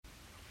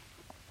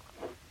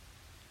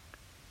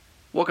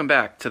Welcome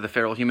back to the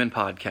Feral Human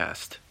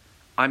Podcast.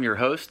 I'm your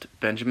host,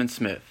 Benjamin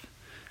Smith,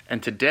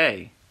 and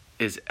today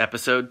is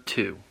episode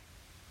 2.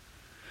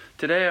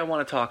 Today I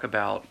want to talk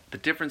about the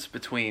difference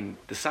between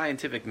the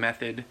scientific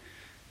method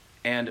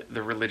and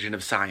the religion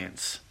of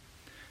science.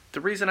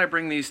 The reason I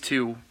bring these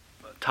two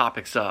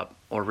topics up,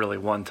 or really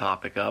one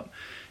topic up,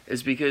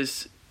 is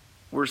because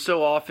we're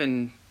so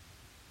often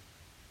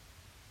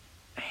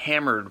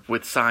hammered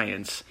with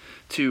science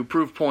to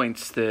prove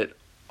points that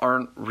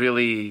aren't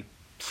really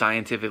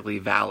scientifically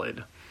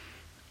valid.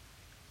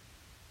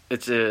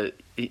 It's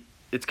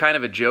kind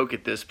of a joke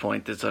at this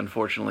point that's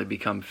unfortunately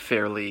become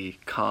fairly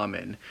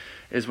common,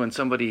 is when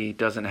somebody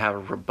doesn't have a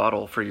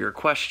rebuttal for your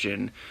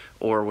question,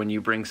 or when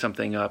you bring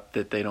something up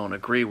that they don't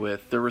agree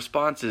with, the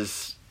response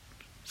is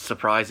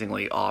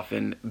surprisingly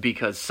often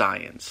because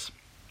science.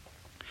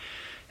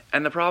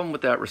 And the problem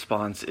with that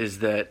response is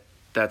that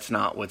that's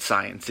not what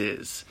science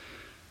is.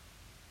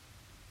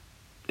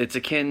 It's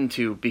akin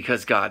to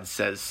because God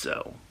says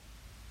so.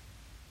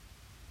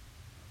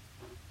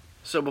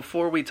 So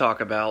before we talk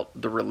about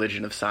the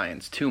religion of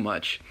science too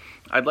much,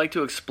 I'd like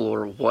to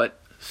explore what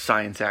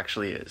science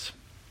actually is.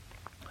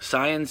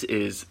 Science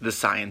is the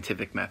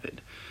scientific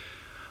method.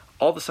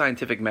 All the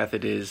scientific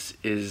method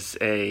is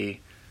a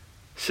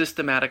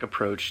systematic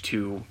approach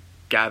to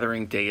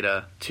gathering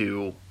data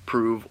to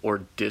prove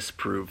or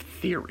disprove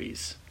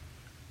theories.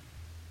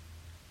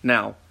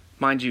 Now,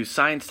 mind you,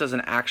 science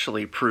doesn't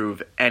actually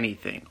prove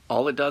anything.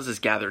 All it does is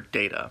gather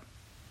data.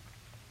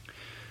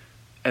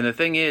 And the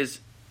thing is,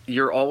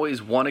 you're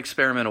always one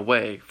experiment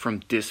away from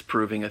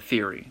disproving a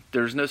theory.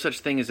 There's no such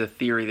thing as a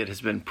theory that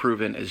has been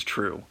proven as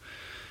true.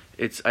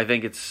 I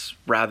think it's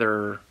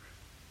rather,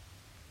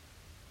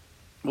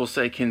 we'll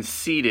say,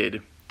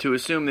 conceited to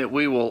assume that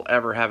we will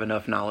ever have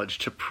enough knowledge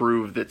to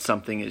prove that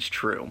something is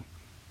true.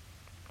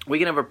 We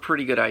can have a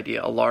pretty good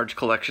idea, a large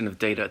collection of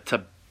data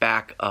to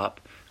back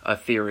up a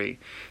theory,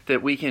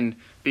 that we can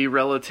be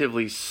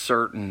relatively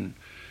certain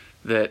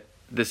that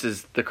this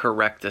is the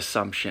correct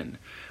assumption.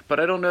 But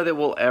I don't know that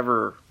we'll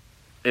ever,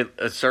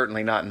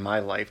 certainly not in my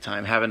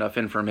lifetime, have enough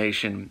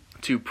information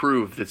to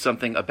prove that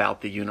something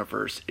about the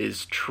universe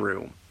is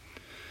true.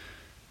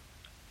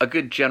 A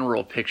good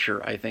general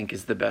picture, I think,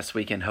 is the best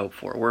we can hope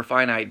for. We're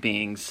finite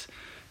beings,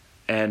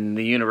 and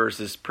the universe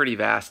is pretty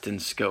vast in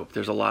scope.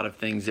 There's a lot of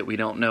things that we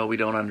don't know, we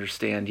don't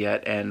understand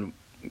yet, and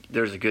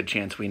there's a good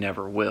chance we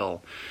never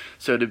will.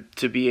 So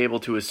to be able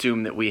to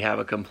assume that we have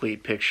a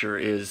complete picture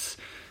is,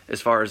 as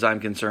far as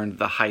I'm concerned,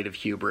 the height of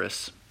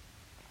hubris.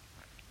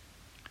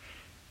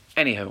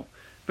 Anywho,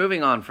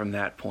 moving on from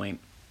that point.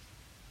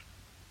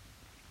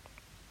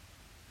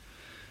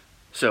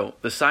 So,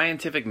 the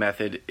scientific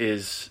method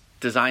is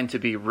designed to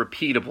be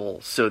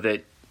repeatable so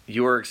that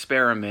your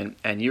experiment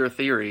and your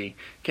theory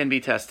can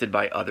be tested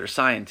by other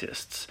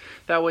scientists.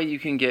 That way you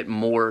can get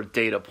more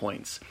data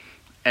points,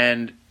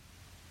 and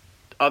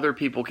other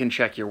people can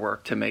check your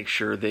work to make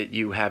sure that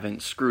you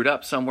haven't screwed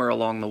up somewhere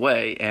along the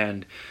way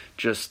and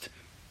just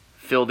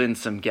filled in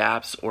some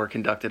gaps or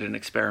conducted an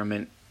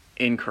experiment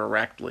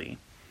incorrectly.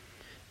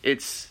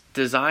 It's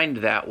designed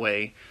that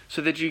way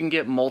so that you can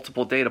get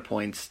multiple data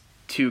points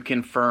to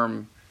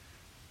confirm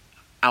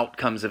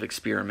outcomes of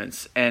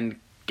experiments and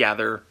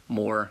gather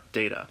more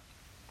data.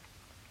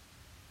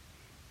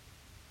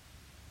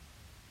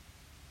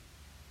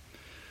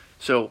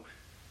 So,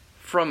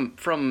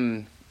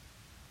 from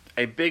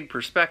a big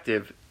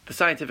perspective, the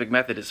scientific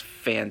method is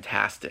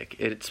fantastic.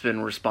 It's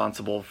been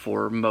responsible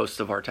for most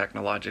of our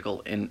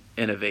technological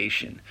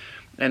innovation.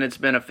 And it's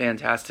been a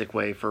fantastic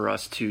way for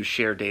us to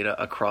share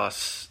data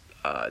across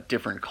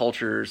different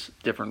cultures,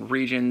 different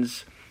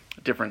regions,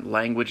 different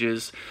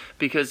languages,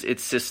 because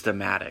it's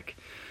systematic.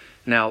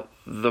 Now,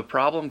 the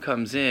problem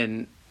comes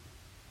in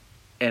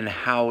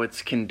how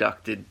it's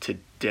conducted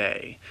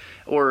today,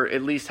 or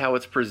at least how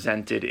it's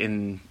presented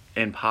in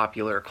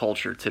popular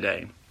culture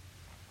today.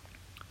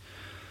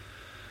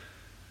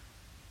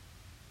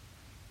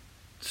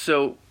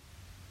 So,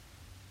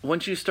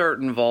 once you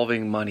start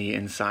involving money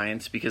in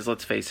science, because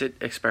let's face it,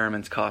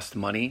 experiments cost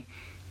money,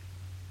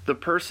 the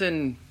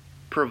person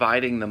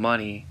providing the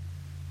money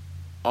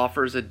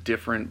offers a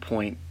different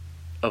point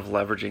of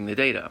leveraging the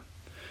data.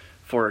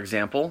 For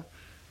example,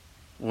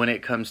 when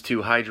it comes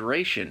to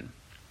hydration,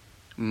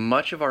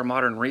 much of our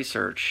modern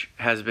research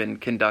has been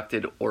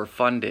conducted or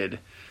funded,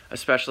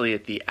 especially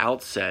at the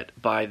outset,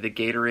 by the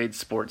Gatorade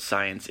Sports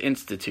Science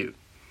Institute.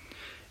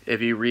 If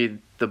you read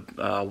the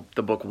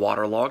book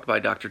Waterlogged by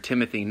Dr.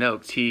 Timothy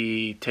Noakes,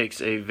 he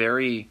takes a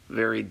very,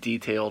 very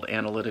detailed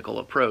analytical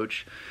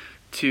approach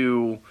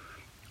to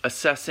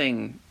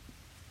assessing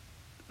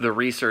the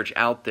research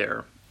out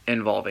there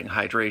involving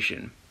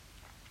hydration.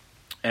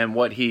 And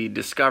what he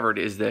discovered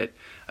is that,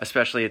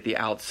 especially at the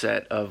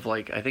outset of,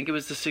 I think it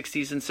was the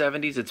 60s and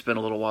 70s, it's been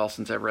a little while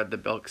since I've read the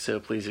book, so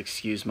please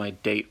excuse my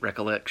date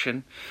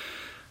recollection.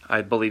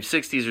 I believe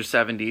 60s or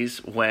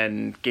 70s,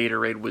 when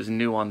Gatorade was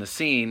new on the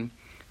scene,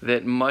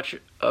 that much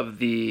of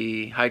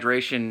the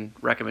hydration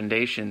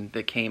recommendation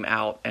that came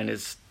out, and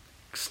is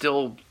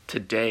still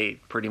today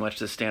pretty much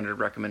the standard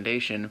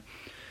recommendation,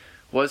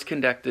 was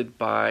conducted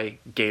by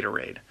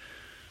Gatorade.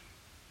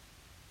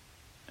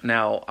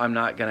 Now, I'm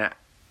not going to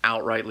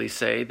outrightly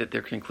say that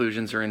their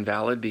conclusions are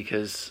invalid,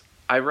 because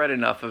I read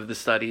enough of the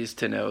studies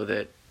to know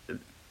that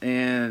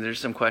there's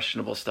some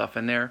questionable stuff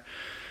in there.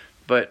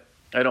 But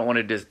I don't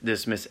want to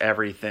dismiss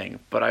everything.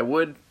 But I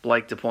would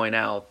like to point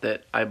out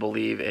that I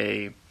believe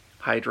a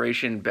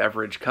hydration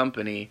beverage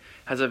company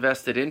has a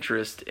vested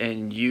interest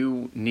in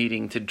you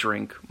needing to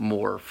drink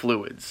more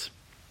fluids,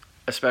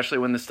 especially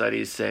when the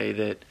studies say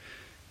that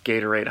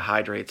Gatorade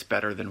hydrates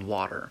better than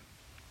water.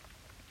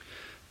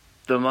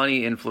 The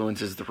money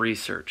influences the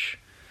research.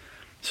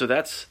 So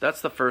that's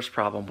the first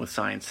problem with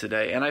science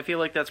today, and I feel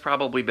like that's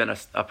probably been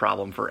a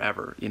problem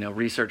forever.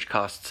 Research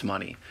costs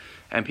money,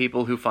 and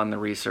people who fund the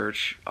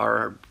research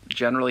are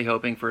generally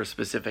hoping for a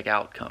specific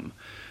outcome.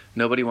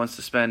 Nobody wants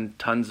to spend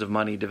tons of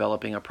money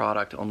developing a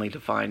product only to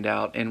find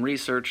out in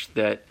research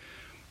that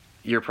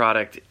your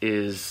product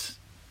is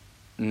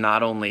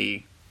not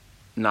only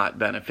not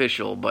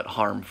beneficial but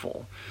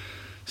harmful.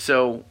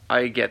 So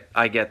I get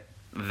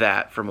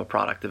that from a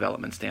product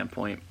development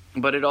standpoint,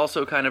 but it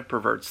also kind of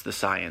perverts the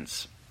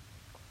science.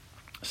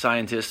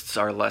 Scientists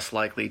are less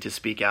likely to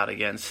speak out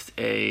against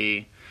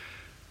a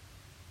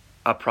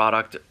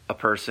product, a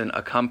person,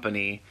 a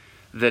company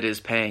that is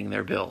paying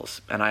their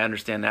bills. And I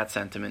understand that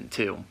sentiment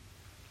too.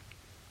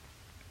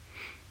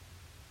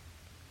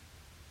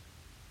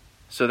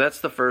 So that's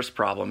the first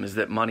problem, is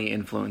that money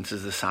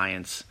influences the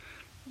science.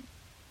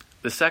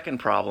 The second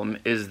problem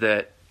is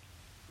that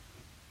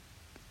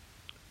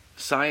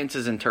science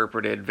is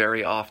interpreted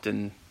very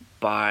often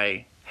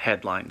by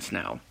headlines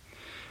now.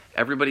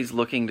 Everybody's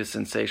looking to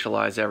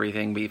sensationalize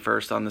everything, be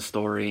first on the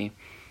story.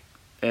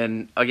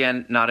 And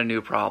again, not a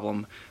new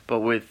problem,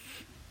 but with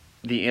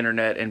the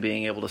internet and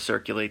being able to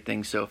circulate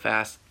things so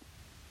fast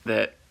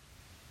that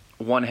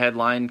one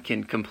headline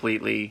can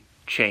completely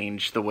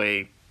change the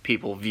way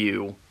people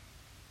view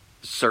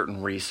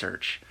certain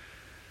research.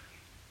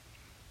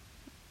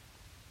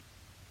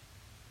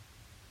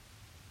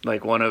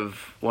 Like one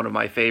of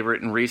my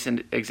favorite and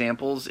recent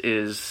examples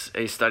is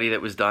a study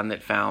that was done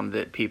that found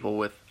that people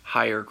with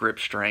higher grip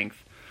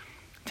strength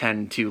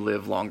tend to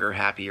live longer,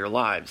 happier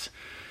lives.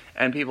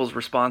 And people's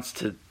response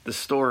to the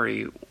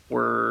story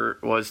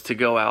was to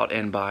go out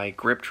and buy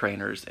grip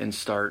trainers and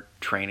start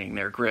training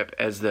their grip,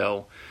 as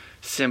though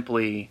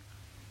simply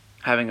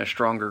having a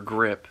stronger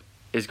grip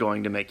is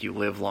going to make you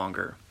live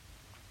longer.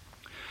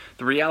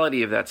 The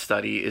reality of that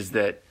study is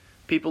that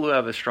people who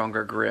have a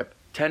stronger grip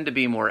tend to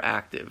be more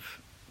active.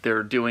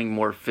 They're doing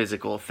more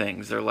physical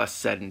things. They're less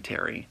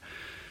sedentary.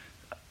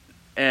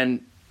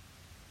 And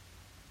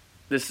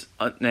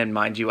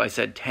mind you, I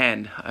said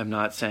tend. I'm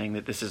not saying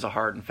that this is a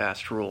hard and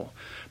fast rule.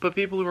 But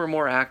people who are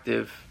more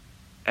active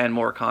and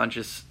more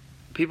conscious,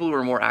 people who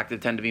are more active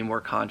tend to be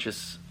more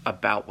conscious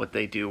about what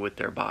they do with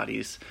their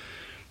bodies.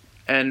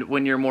 And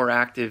when you're more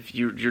active,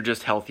 you're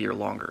just healthier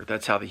longer.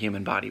 That's how the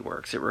human body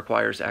works. It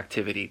requires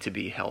activity to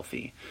be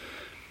healthy.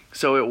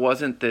 So it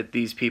wasn't that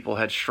these people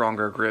had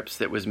stronger grips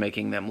that was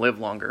making them live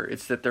longer.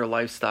 It's that their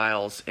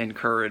lifestyles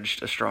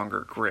encouraged a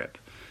stronger grip.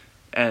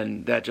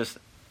 And that just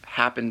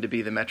happened to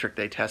be the metric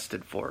they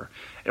tested for.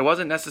 It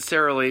wasn't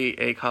necessarily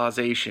a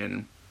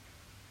causation.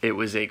 It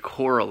was a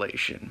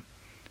correlation.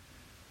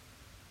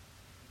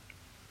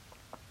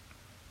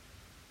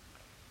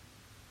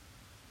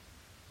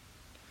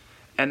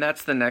 And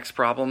that's the next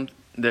problem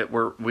that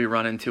we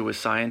run into with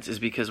science, is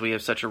because we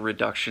have such a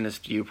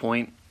reductionist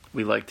viewpoint.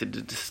 We like to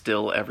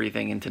distill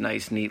everything into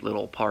nice, neat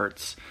little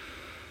parts,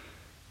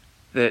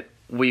 that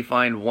we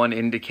find one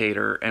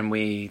indicator and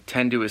we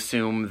tend to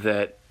assume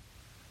that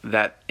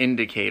that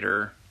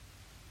indicator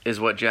is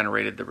what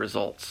generated the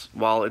results.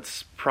 While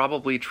it's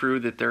probably true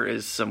that there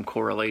is some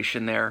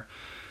correlation there,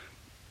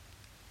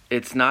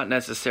 it's not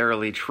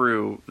necessarily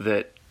true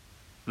that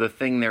the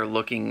thing they're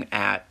looking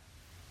at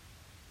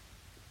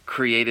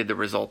created the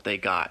result they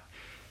got.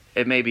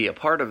 It may be a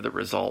part of the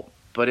result,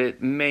 but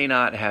it may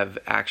not have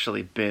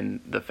actually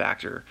been the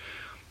factor.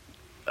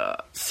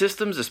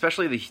 Systems,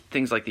 especially the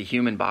things like the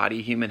human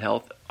body, human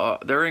health,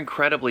 they're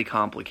incredibly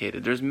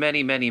complicated. There's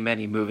many, many,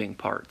 many moving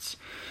parts.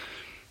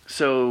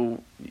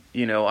 So,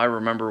 I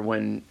remember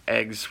when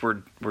eggs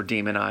were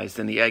demonized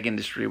and the egg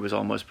industry was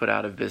almost put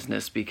out of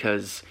business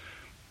because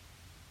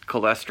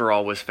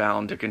cholesterol was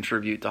found to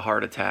contribute to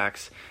heart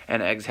attacks,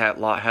 and eggs had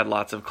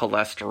lots of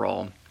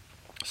cholesterol.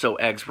 So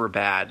eggs were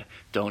bad.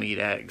 Don't eat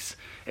eggs.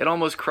 It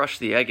almost crushed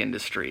the egg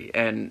industry.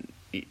 And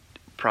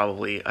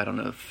probably,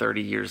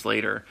 30 years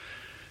later,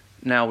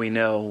 now we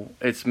know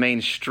it's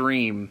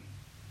mainstream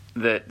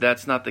that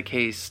that's not the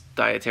case.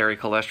 Dietary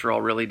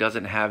cholesterol really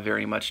doesn't have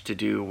very much to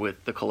do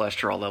with the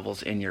cholesterol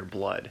levels in your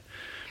blood.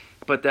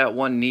 But that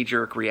one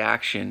knee-jerk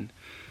reaction,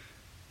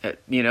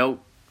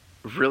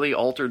 really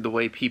altered the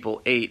way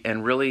people ate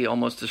and really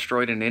almost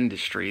destroyed an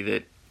industry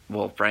that,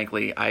 well,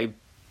 frankly, I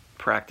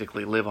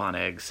practically live on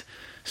eggs.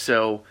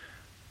 So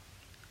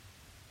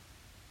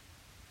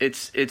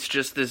it's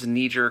just this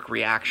knee-jerk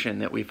reaction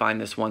that we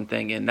find this one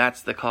thing, and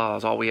that's the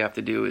cause. All we have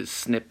to do is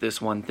snip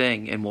this one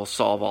thing, and we'll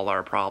solve all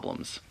our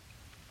problems.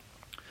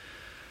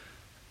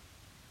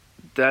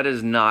 that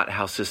is not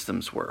how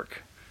systems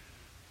work.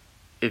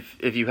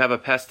 If you have a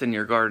pest in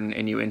your garden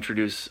and you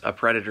introduce a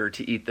predator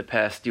to eat the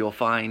pest, you'll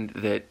find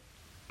that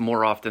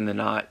more often than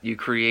not, you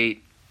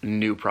create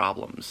new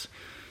problems.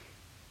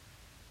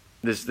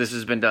 This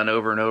has been done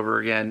over and over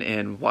again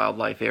in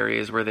wildlife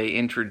areas where they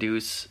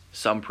introduce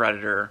some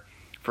predator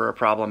for a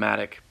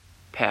problematic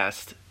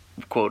pest,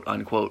 quote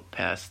unquote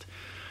pest,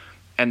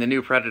 and the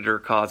new predator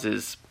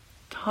causes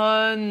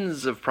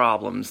tons of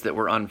problems that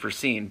were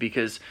unforeseen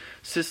because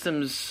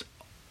systems,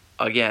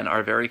 again,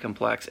 are very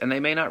complex and they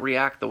may not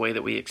react the way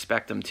that we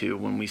expect them to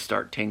when we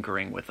start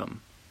tinkering with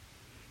them.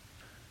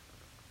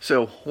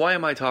 So why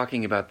am I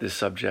talking about this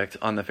subject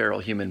on the Feral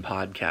Human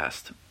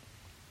podcast?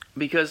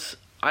 Because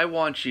I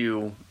want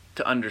you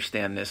to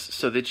understand this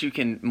so that you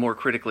can more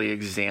critically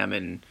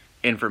examine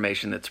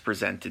information that's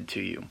presented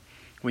to you.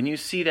 When you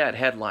see that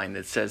headline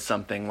that says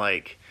something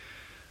like,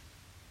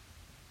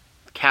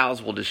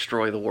 cows will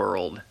destroy the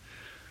world,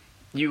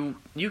 you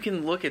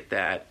can look at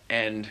that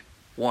and,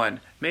 one,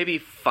 maybe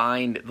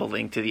find the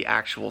link to the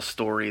actual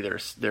story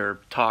they're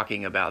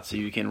talking about so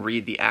you can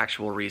read the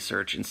actual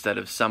research instead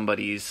of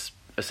somebody's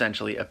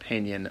essentially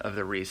opinion of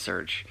the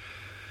research.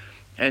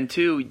 And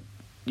two,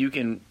 you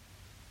can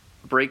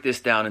break this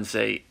down and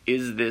say,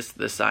 is this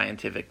the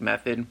scientific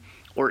method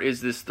or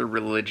is this the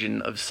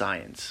religion of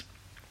science?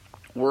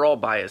 We're all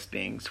biased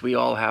beings. We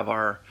all have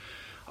our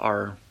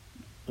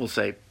we'll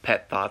say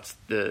pet thoughts,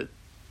 the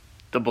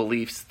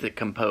beliefs that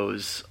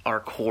compose our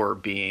core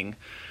being.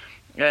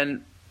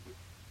 And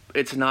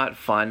it's not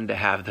fun to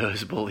have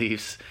those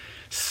beliefs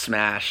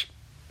smashed.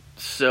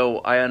 So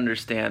I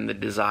understand the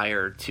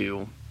desire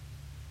to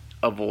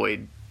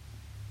avoid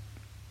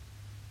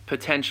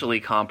potentially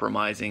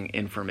compromising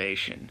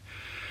information.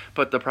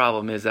 But the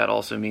problem is that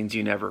also means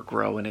you never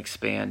grow and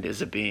expand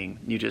as a being.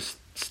 You just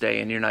stay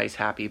in your nice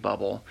happy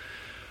bubble.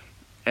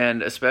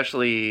 And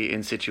especially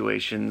in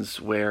situations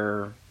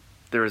where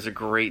there is a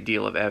great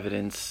deal of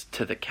evidence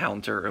to the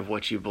counter of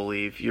what you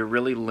believe, you're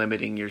really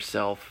limiting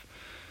yourself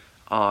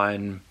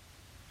on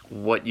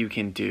what you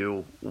can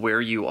do, where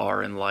you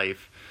are in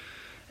life.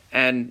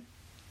 And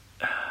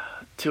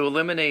to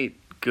eliminate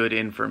good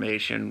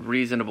information,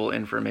 reasonable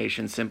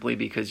information, simply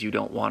because you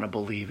don't want to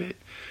believe it,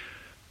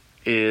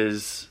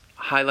 is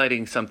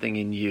highlighting something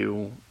in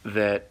you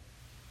that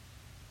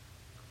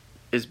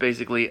is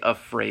basically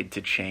afraid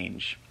to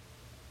change.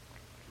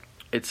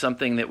 It's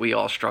something that we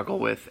all struggle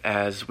with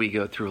as we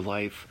go through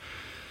life.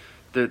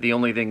 The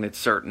only thing that's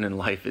certain in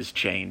life is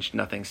change.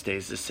 Nothing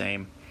stays the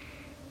same.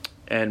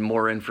 And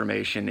more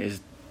information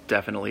is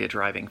definitely a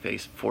driving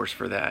force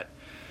for that.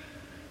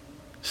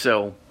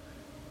 So,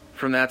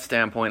 from that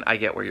standpoint, I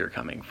get where you're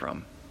coming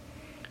from.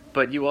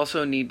 But you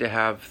also need to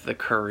have the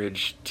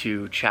courage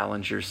to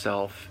challenge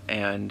yourself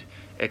and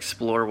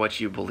explore what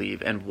you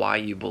believe and why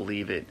you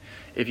believe it.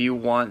 If you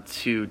want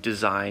to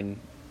design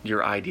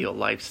your ideal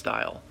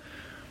lifestyle,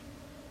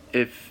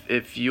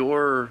 if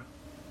you're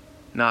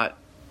not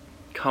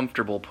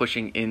comfortable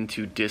pushing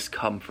into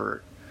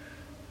discomfort,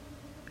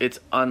 it's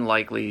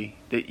unlikely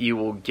that you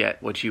will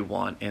get what you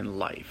want in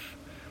life.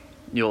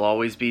 You'll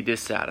always be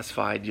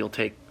dissatisfied. You'll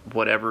take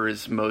whatever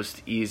is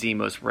most easy,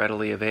 most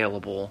readily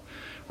available,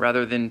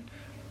 rather than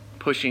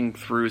pushing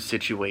through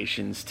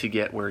situations to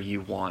get where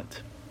you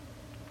want.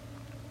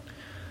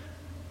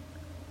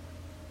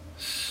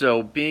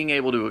 So being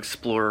able to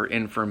explore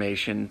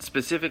information,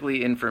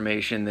 specifically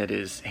information that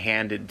is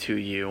handed to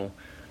you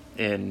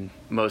in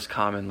most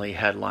commonly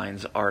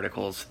headlines,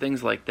 articles,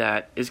 things like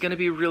that, is going to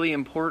be really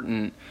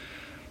important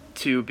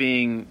to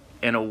being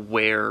an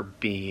aware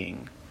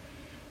being.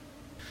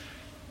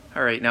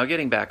 All right, now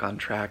getting back on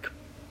track.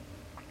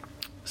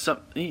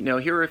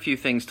 Here are a few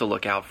things to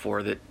look out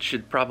for that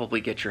should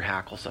probably get your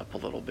hackles up a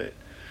little bit.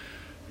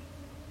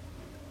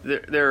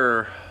 There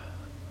are,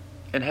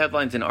 in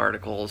headlines and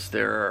articles,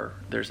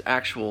 there's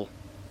actual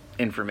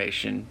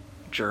information,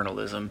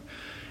 journalism,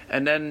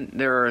 and then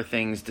there are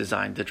things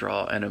designed to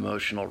draw an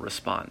emotional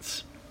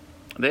response.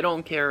 They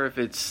don't care if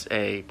it's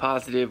a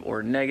positive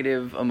or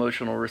negative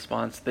emotional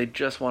response. They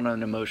just want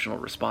an emotional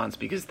response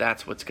because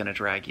that's what's going to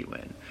drag you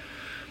in.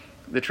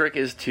 The trick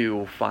is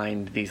to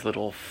find these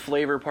little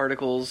flavor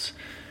particles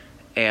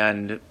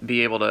and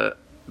be able to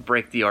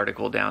break the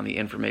article down, the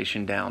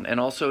information down, and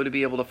also to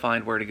be able to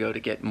find where to go to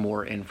get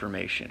more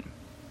information.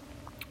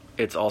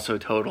 It's also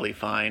totally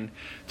fine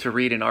to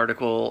read an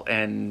article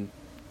and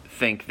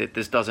think that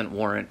this doesn't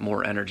warrant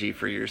more energy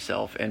for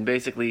yourself and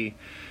basically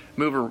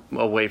move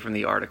away from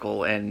the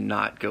article and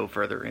not go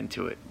further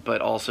into it.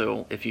 But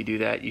also, if you do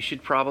that, you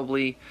should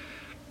probably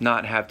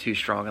not have too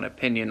strong an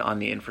opinion on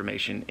the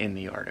information in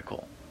the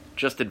article.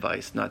 Just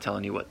advice, not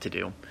telling you what to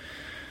do.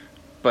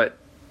 But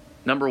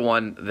number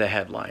one, the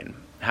headline.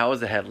 How is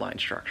the headline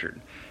structured?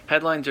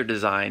 Headlines are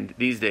designed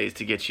these days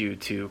to get you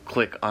to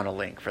click on a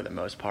link for the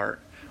most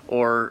part.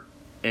 Or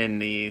in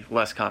the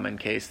less common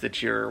case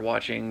that you're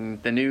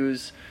watching the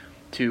news,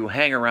 to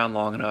hang around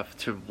long enough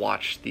to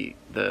watch the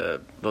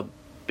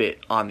bit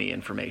on the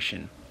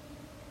information.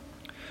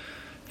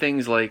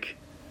 Things like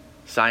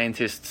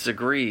scientists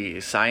agree,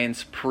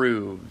 science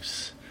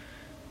proves,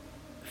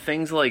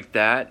 things like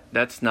that,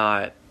 that's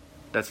not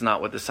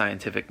what the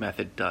scientific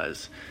method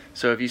does.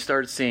 So if you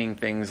start seeing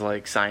things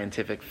like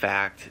scientific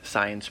fact,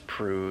 science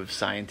proves,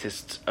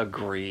 scientists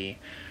agree,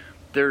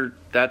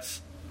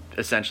 that's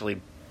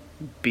essentially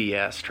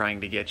BS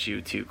trying to get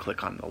you to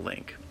click on the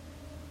link.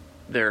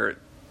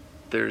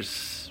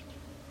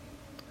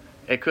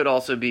 It could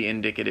also be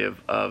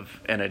indicative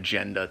of an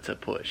agenda to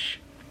push.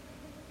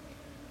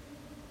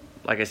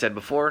 Like I said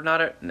before,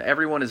 not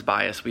everyone is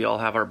biased. We all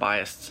have our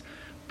biases,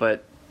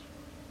 but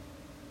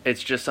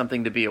it's just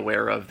something to be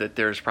aware of, that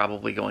there's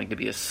probably going to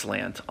be a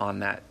slant on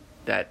that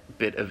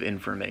bit of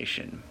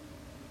information.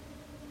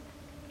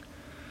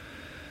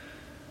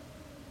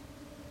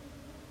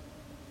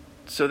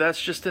 So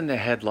that's just in the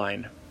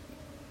headline.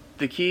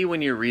 The key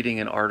when you're reading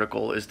an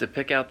article is to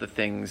pick out the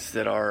things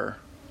that are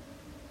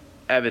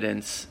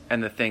evidence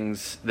and the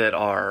things that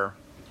are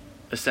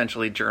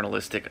essentially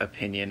journalistic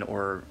opinion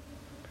or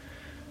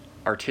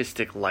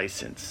artistic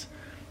license.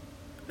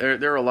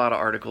 There are a lot of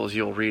articles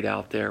you'll read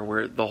out there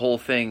where the whole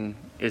thing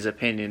is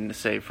opinion,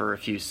 say for a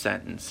few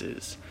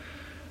sentences.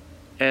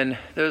 And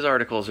those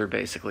articles are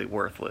basically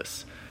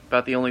worthless.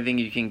 About the only thing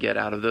you can get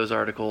out of those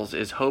articles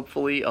is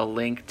hopefully a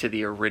link to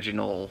the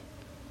original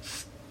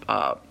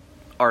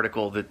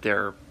article that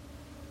they're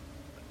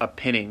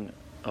opining.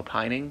 I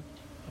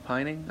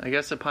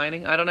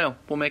don't know.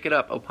 We'll make it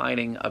up.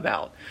 Opining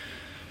about.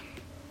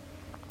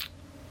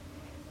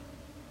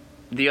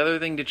 The other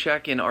thing to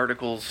check in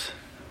articles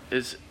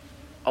is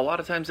a lot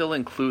of times they'll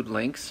include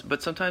links,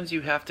 but sometimes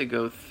you have to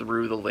go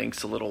through the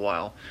links a little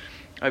while.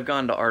 I've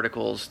gone to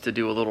articles to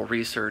do a little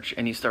research,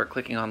 and you start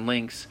clicking on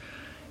links,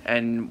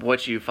 and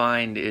what you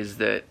find is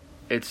that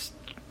it's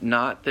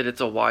not that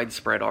it's a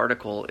widespread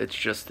article, it's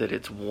just that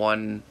it's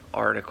one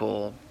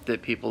article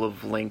that people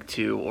have linked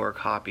to or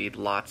copied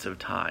lots of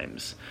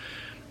times.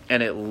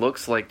 And it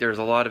looks like there's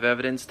a lot of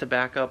evidence to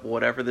back up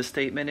whatever the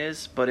statement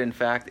is, but in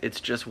fact it's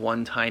just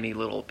one tiny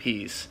little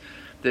piece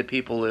that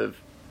people have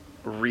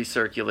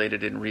recirculated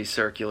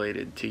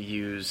to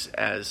use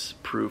as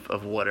proof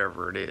of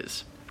whatever it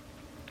is.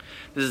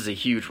 This is a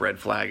huge red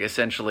flag.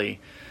 Essentially,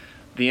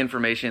 the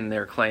information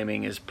they're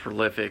claiming is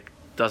prolific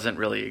doesn't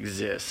really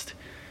exist.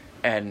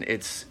 And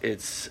it's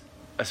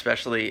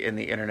especially in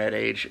the internet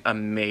age, a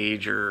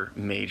major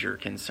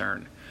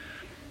concern.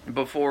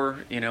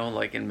 Before,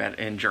 like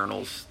in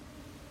journals,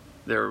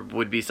 there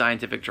would be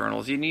scientific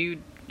journals, and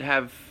you'd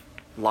have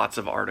lots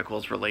of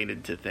articles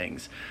related to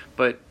things,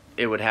 but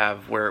it would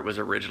have where it was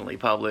originally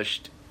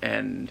published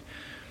and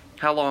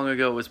how long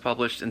ago it was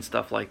published and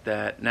stuff like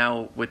that.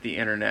 Now with the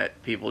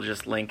internet, people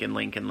just link,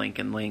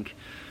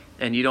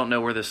 and you don't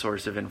know where the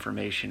source of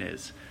information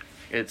is.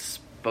 It's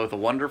both a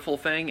wonderful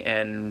thing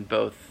and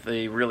both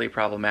a really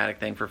problematic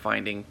thing for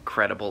finding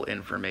credible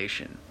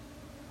information.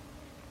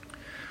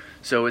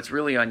 So it's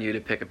really on you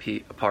to pick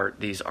apart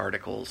these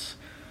articles.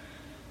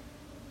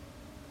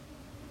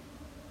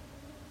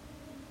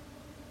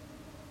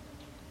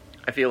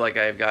 I feel like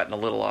I've gotten a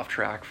little off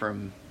track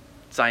from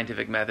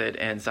scientific method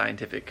and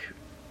scientific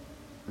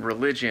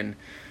religion,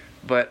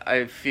 but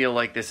I feel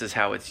like this is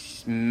how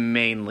it's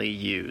mainly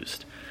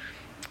used.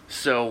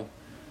 So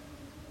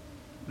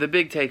the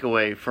big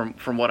takeaway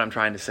from what I'm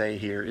trying to say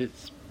here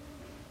is,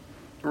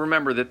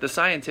 remember that the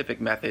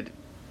scientific method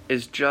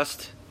is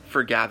just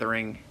for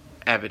gathering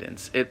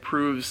evidence. It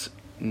proves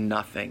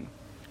nothing.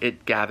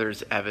 It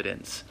gathers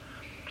evidence.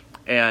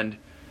 And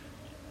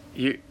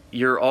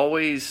you're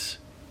always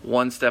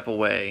one step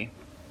away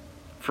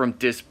from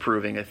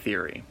disproving a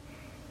theory.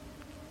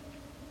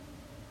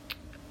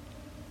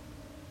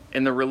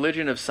 In the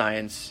religion of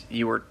science,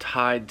 you are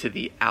tied to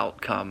the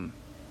outcome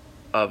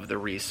of the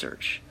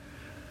research.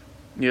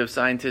 You have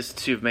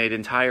scientists who've made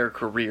entire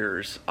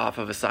careers off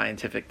of a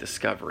scientific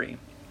discovery,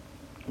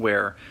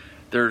 where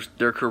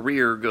their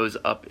career goes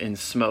up in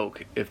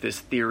smoke if this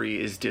theory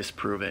is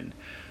disproven.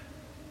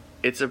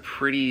 It's a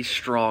pretty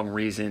strong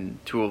reason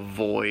to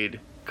avoid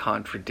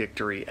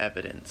contradictory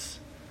evidence.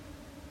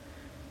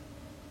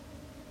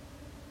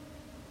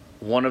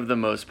 One of the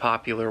most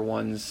popular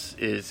ones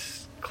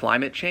is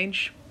climate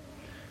change.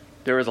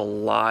 There is a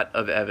lot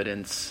of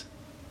evidence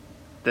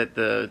that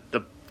the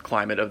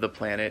climate of the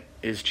planet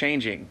is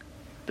changing.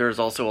 There is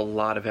also a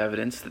lot of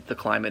evidence that the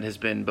climate has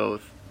been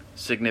both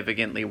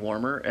significantly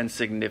warmer and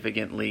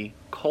significantly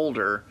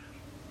colder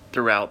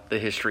throughout the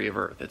history of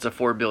Earth. It's a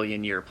 4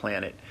 billion year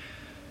planet.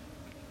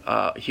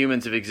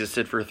 Humans have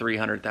existed for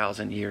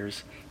 300,000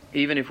 years.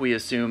 Even if we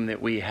assume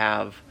that we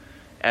have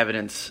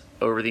evidence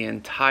over the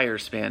entire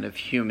span of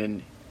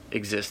human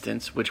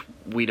existence, which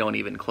we don't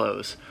even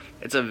close,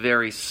 it's a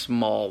very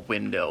small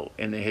window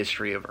in the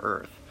history of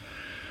Earth.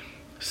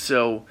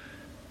 So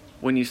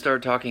when you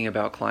start talking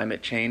about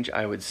climate change,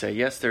 I would say,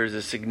 yes, there's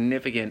a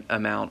significant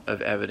amount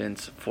of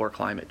evidence for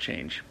climate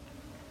change.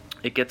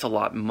 It gets a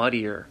lot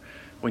muddier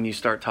when you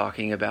start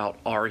talking about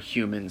are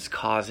humans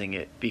causing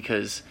it,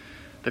 because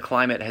the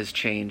climate has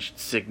changed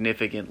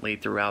significantly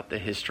throughout the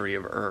history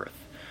of Earth.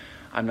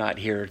 I'm not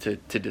here to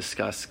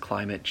discuss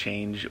climate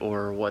change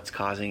or what's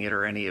causing it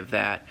or any of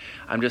that.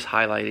 I'm just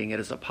highlighting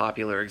it as a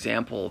popular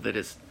example that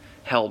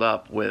held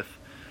up with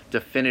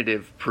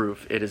definitive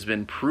proof. It has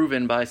been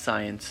proven by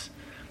science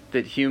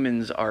that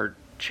humans are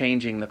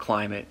changing the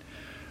climate,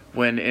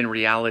 when in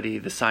reality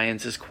the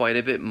science is quite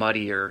a bit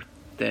muddier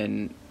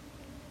than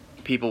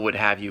people would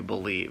have you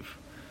believe.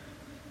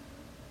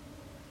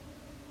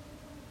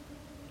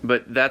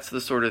 But that's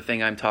the sort of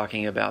thing I'm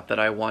talking about, that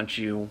I want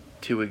you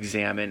to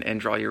examine and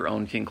draw your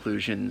own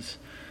conclusions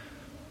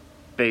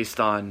based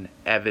on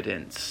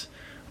evidence,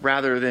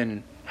 rather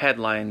than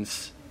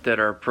headlines that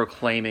are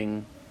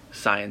proclaiming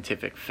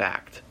scientific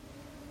fact.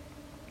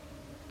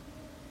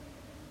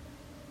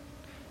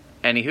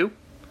 Anywho,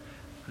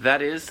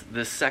 that is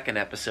the second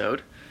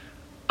episode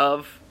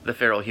of the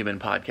Feral Human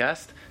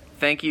Podcast.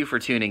 Thank you for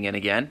tuning in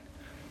again.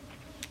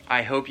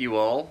 I hope you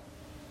all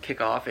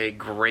kick off a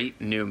great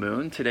new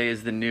moon. Today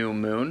is the new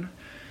moon,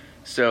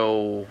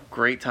 so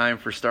great time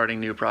for starting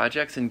new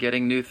projects and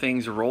getting new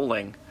things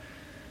rolling.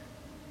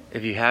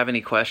 If you have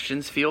any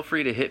questions, feel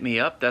free to hit me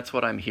up. That's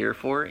what I'm here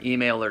for.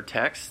 Email or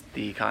text.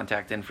 The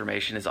contact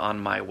information is on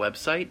my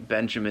website,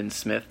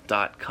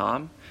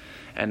 benjaminsmith.com,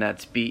 and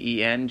that's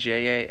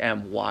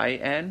BenJamyn.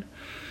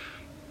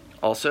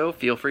 Also,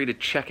 feel free to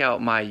check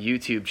out my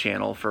YouTube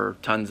channel for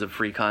tons of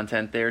free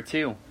content there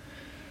too.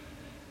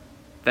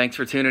 Thanks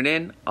for tuning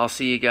in. I'll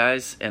see you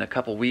guys in a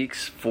couple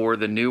weeks for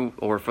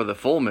the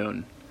full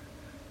moon.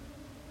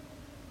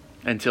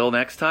 Until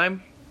next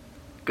time,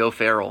 go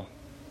feral.